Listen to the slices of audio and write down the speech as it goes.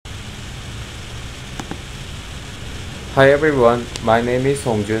Hi everyone, my name is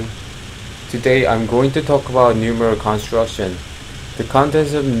Hongjun. Today I'm going to talk about numeral construction. The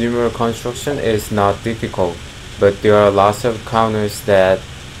contents of numeral construction is not difficult, but there are lots of counters that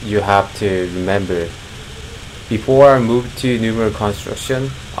you have to remember. Before I move to numeral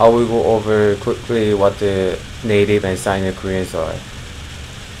construction, I will go over quickly what the native and Sino-Koreans are.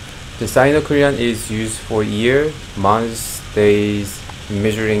 The Sino-Korean is used for year, months, days,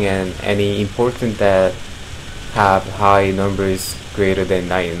 measuring and any important that have high numbers greater than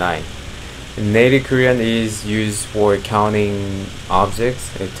 99. Native Korean is used for counting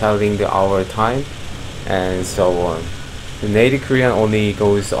objects, telling the hour time, and so on. The Native Korean only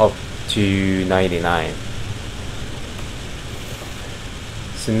goes up to 99.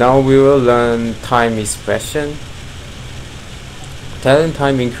 So now we will learn time expression. Telling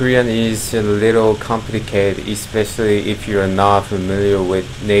time in Korean is a little complicated, especially if you are not familiar with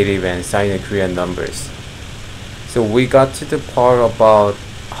native and Sino-Korean numbers. So we got to the part about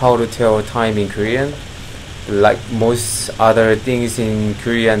how to tell time in Korean. Like most other things in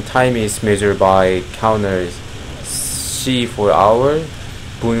Korean, time is measured by counters. 시 for hour,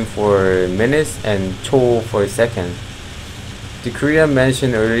 분 for minutes, and 초 for second. The Korean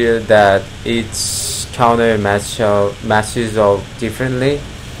mentioned earlier that each counter matches up differently,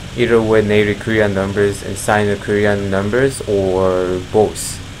 either with native Korean numbers and Sino-Korean numbers or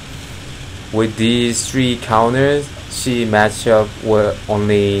both. With these three counters, she matched up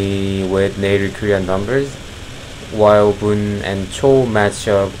only with native Korean numbers, while Bun and Cho match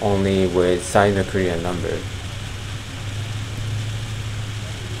up only with Sino-Korean numbers.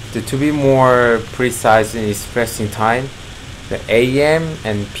 To be more precise in expressing time, the AM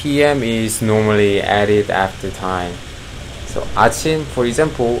and PM is normally added after time. So 아침, for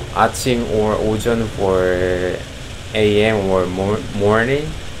example, 아침 or 오전 for AM or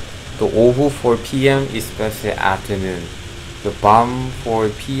morning. The 오후 for PM, especially afternoon. The 밤 for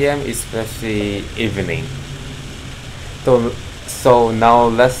PM, especially evening. So now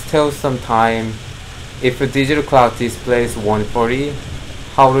let's tell some time. If a digital clock displays 1:40,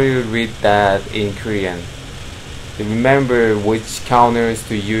 how do you read that in Korean? Remember which counters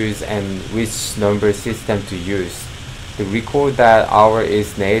to use and which number system to use. To record that hour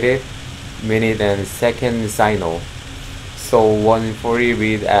is native, minute and second Sino. So 1:40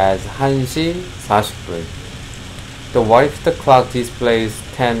 read as 1시 40분. What if the clock displays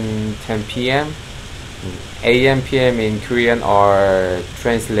 10 p.m.? AM, PM in Korean are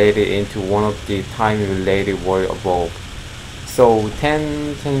translated into one of the time-related word above. So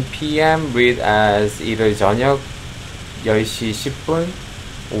 10 p.m. read as either 저녁 10시 10분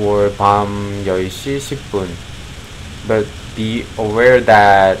or 밤 10시 10분. But be aware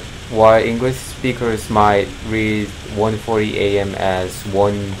that while English speakers might read 1:40 a.m. as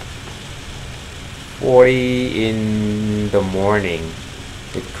 1:40 in the morning,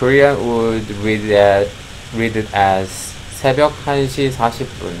 the Korean would read it as 새벽 1시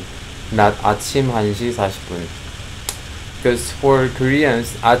 40분, not 아침 1시 40분. Because for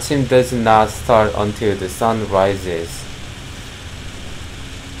Koreans, 아침 does not start until the sun rises.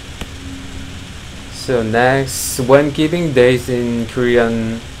 So next, when giving days in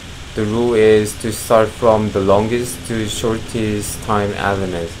Korean, the rule is to start from the longest to shortest time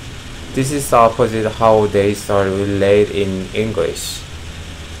element. This is opposite how days are related in English.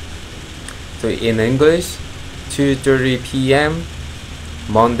 So in English, 2:30 p.m.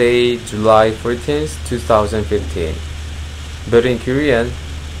 Monday, July 14th, 2015. But in Korean,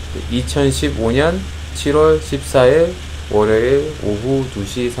 2015년 7월 14일 월요일 오후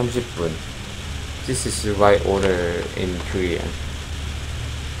 2시 30분. This is the right order in Korean.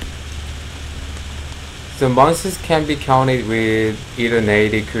 The months can be counted with either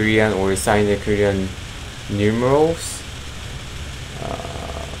native Korean or Sino-Korean numerals.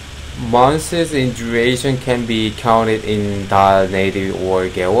 Months in duration can be counted in 달, native or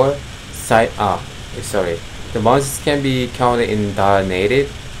개월. The months can be counted in 달, native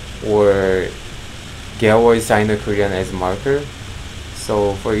or 개월 Sino-Korean as marker.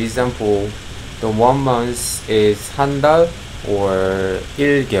 So for example, the 1 month is 한 달 or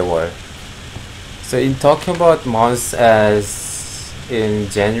 1개월. So in talking about months as in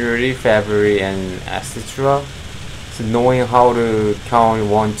January, February, and etc., so knowing how to count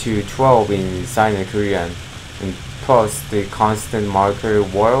 1 to 12 in Sino-Korean, and plus the constant marker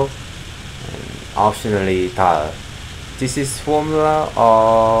월, and optionally 달. This is formula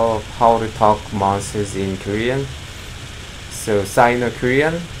of how to talk months in Korean. So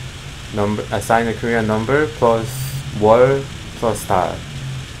Sino-Korean number plus 월 plus 달.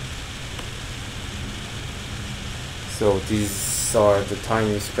 So these are the time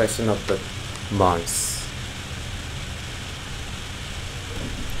expression of the months.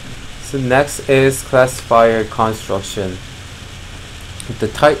 So next is classifier construction. The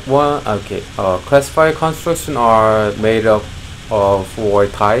type 1, classifier construction are made up of 4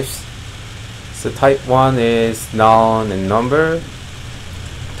 types. So type 1 is noun and number.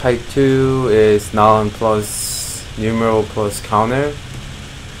 Type 2 is noun plus numeral plus counter.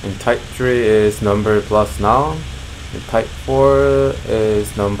 And type 3 is number plus noun. And type 4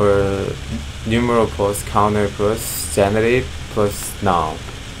 is numeral plus counter plus genitive plus noun.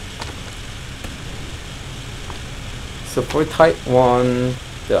 So for type 1,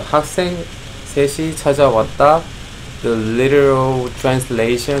 the 학생 셋이 찾아왔다. The literal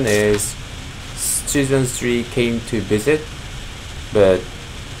translation is students 3 came to visit, but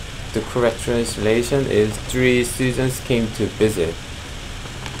the correct translation is 3 students came to visit.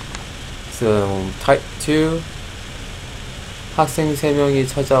 So type 2, 학생 3명이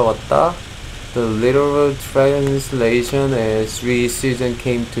찾아왔다. The literal translation is 3 students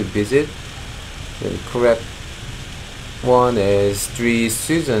came to visit. The correct one is 3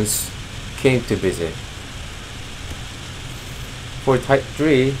 students came to visit. For type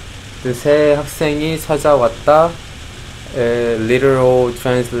 3, the 세 학생이 찾아왔다. Literal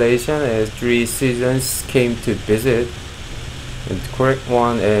translation is 3 students came to visit. And the correct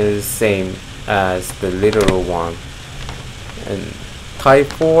one is same as the literal one. And type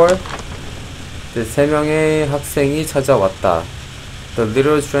 4, the 세 명의 학생이 찾아왔다. The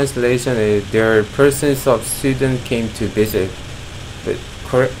literal translation is there persons of students came to visit. The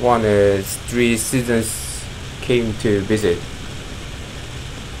correct one is 3 students came to visit.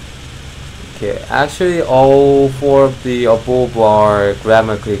 Okay, actually all 4 of the above are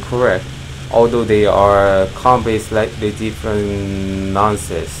grammatically correct, although they are convey slightly different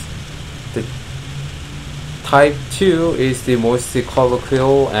nonsense. The type 2 is the most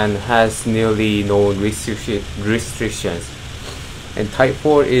colloquial and has nearly no restrictions. And type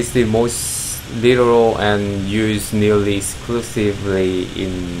 4 is the most literal and used nearly exclusively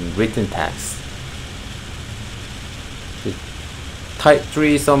in written text. The type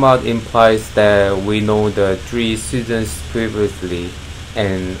 3 somewhat implies that we know the 3 students previously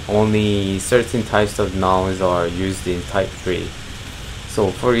and only certain types of nouns are used in type 3.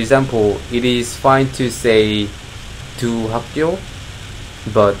 So for example, it is fine to say 두 학교,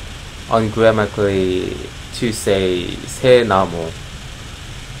 but ungrammatically to say 새 나무.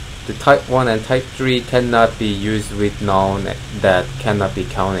 The type 1 and type 3 cannot be used with noun that cannot be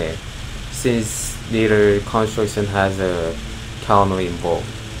counted, since neither construction has a counter involved.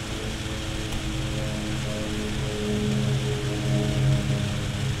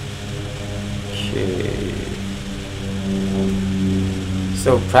 Okay.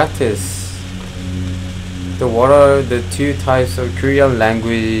 So practice. So what are the 2 types of Korean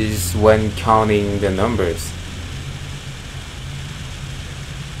language when counting the numbers?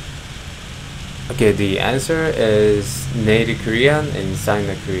 Okay, the answer is Native Korean and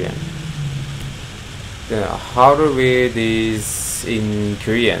Sino-Korean. Then how to read this in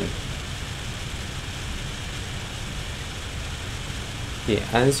Korean? The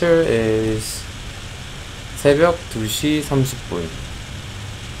answer is 새벽 2시 30분.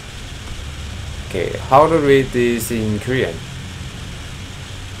 Okay, how to read this in Korean?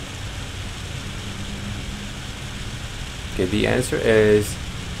 Okay, the answer is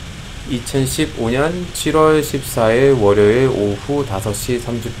 2015년 7월 14일 월요일 오후 5시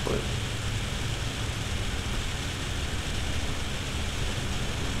 30분.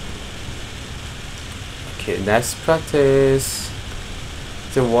 Okay, next practice.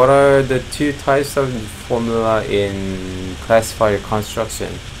 So what are the 2 types of formula in classifier construction?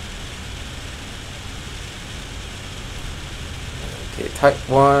 Okay, type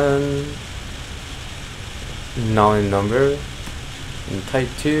 1, noun and number. And type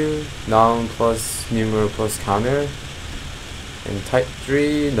 2, noun plus numeral plus counter. And type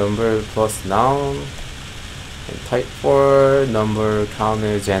 3, number plus noun. And type 4, number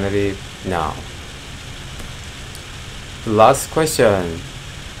counter genitive noun. The last question.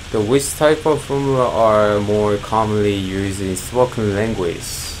 Which type of formula are more commonly used in spoken language?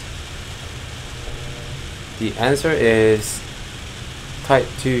 The answer is type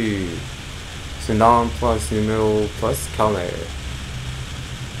 2. So noun plus numeral plus counter.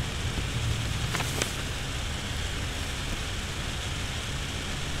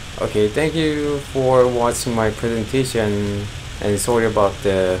 Okay, thank you for watching my presentation, and sorry about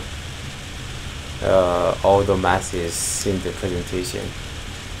the all the masses in the presentation.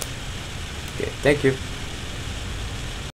 Okay, thank you.